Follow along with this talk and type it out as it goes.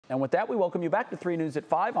And with that, we welcome you back to 3 News at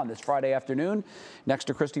 5 on this Friday afternoon. Next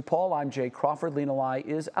to Christy Paul, I'm Jay Crawford. Lena Lai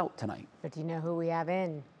is out tonight. But do you know who we have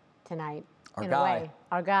in tonight? Our in guy. A way.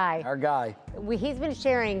 Our guy. Our guy. He's been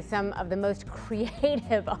sharing some of the most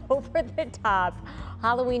creative, over-the-top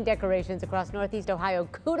Halloween decorations across Northeast Ohio.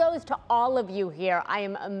 Kudos to all of you here. I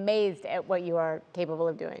am amazed at what you are capable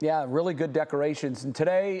of doing. Yeah, really good decorations. And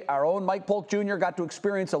today, our own Mike Polk Jr. got to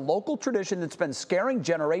experience a local tradition that's been scaring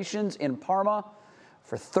generations in Parma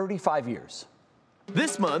for 35 years.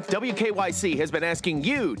 This month, WKYC has been asking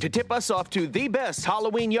you to tip us off to the best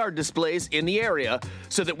Halloween yard displays in the area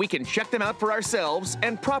so that we can check them out for ourselves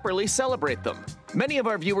and properly celebrate them. Many of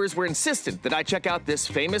our viewers were insistent that I check out this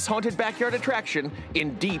famous haunted backyard attraction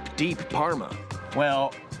in deep, deep Parma.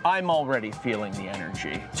 Well, I'm already feeling the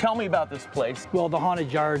energy. Tell me about this place. Well, the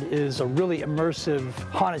Haunted Yard is a really immersive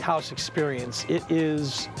haunted house experience. It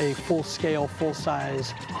is a full-scale, full-size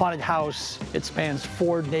haunted house. It spans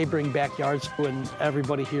 4 neighboring backyards, and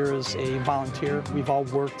everybody here is a volunteer. We've all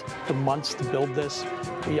worked for months to build this.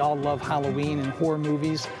 We all love Halloween and horror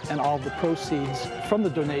movies, and all the proceeds from the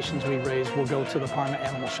donations we raise will go to the Parma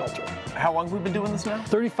Animal Shelter. How long have we been doing this now?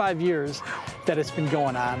 35 years that it's been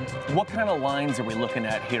going on. What kind of lines are we looking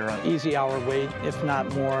at here? Easy hour wait, if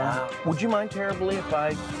not more. Would you mind terribly if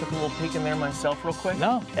I took a little peek in there myself real quick?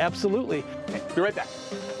 No, absolutely. Okay, be right back.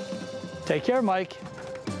 Take care, Mike.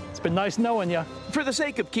 It's been nice knowing you. For the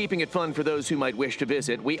sake of keeping it fun for those who might wish to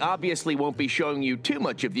visit, we obviously won't be showing you too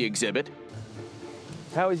much of the exhibit.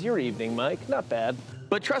 How was your evening, Mike? Not bad.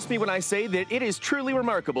 But trust me when I say that it is truly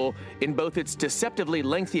remarkable in both its deceptively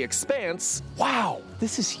lengthy expanse, Wow,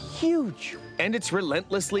 this is huge. and its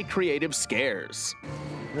relentlessly creative scares.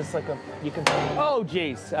 Is this like a, you can, oh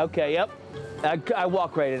geez, okay, yep. I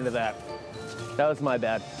walk right into that. That was my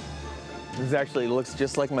bad. This actually looks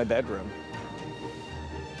just like my bedroom.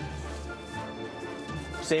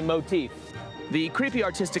 Same motif. The creepy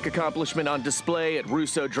artistic accomplishment on display at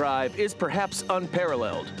Rousseau Drive is perhaps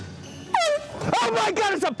unparalleled. Oh my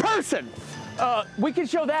God, it's a person! We can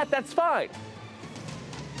show that, that's fine.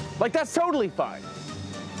 Like, that's totally fine.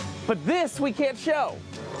 But this we can't show.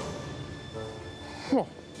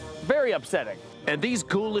 Very upsetting. And these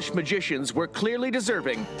ghoulish magicians were clearly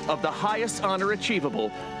deserving of the highest honor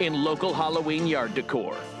achievable in local Halloween yard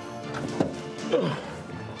decor.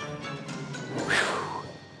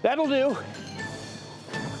 That'll do.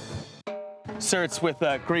 Sir, it's with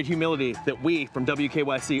great humility that we from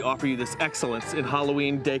WKYC offer you this Excellence in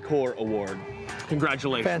Halloween Decor Award.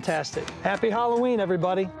 Congratulations. Fantastic. Happy Halloween,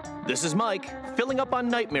 everybody. This is Mike, filling up on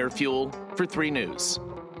nightmare fuel for 3 News.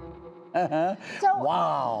 So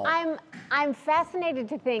Wow. I'm fascinated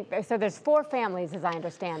to think, so there's 4 families as I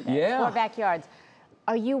understand it. Yeah. 4 backyards.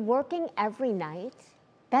 Are you working every night?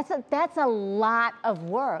 That's a lot of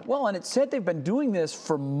work. Well, and it said they've been doing this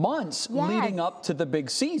for months leading up to the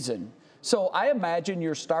big season. So I imagine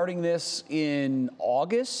you're starting this in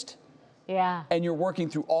August. Yeah. And you're working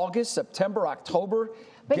through August, September, October.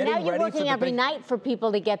 But now getting you're ready working for the every big... night for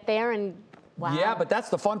people to get there and wow. Yeah, but that's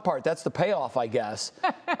the fun part. That's the payoff, I guess.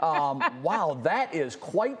 Wow, that is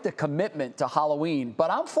quite the commitment to Halloween,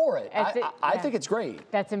 but I'm for it. I think it's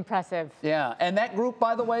great. That's impressive. Yeah, and that group,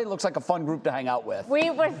 by the way, looks like a fun group to hang out with.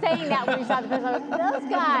 We were saying that when we saw the person.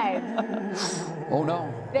 Those guys. Oh,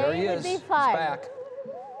 no. There he is. Would be He's fun. back.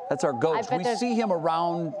 That's our ghost. We see him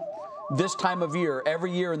around this time of year,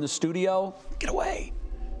 every year in the studio. Get away.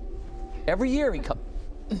 Every year he comes.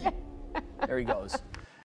 There he goes.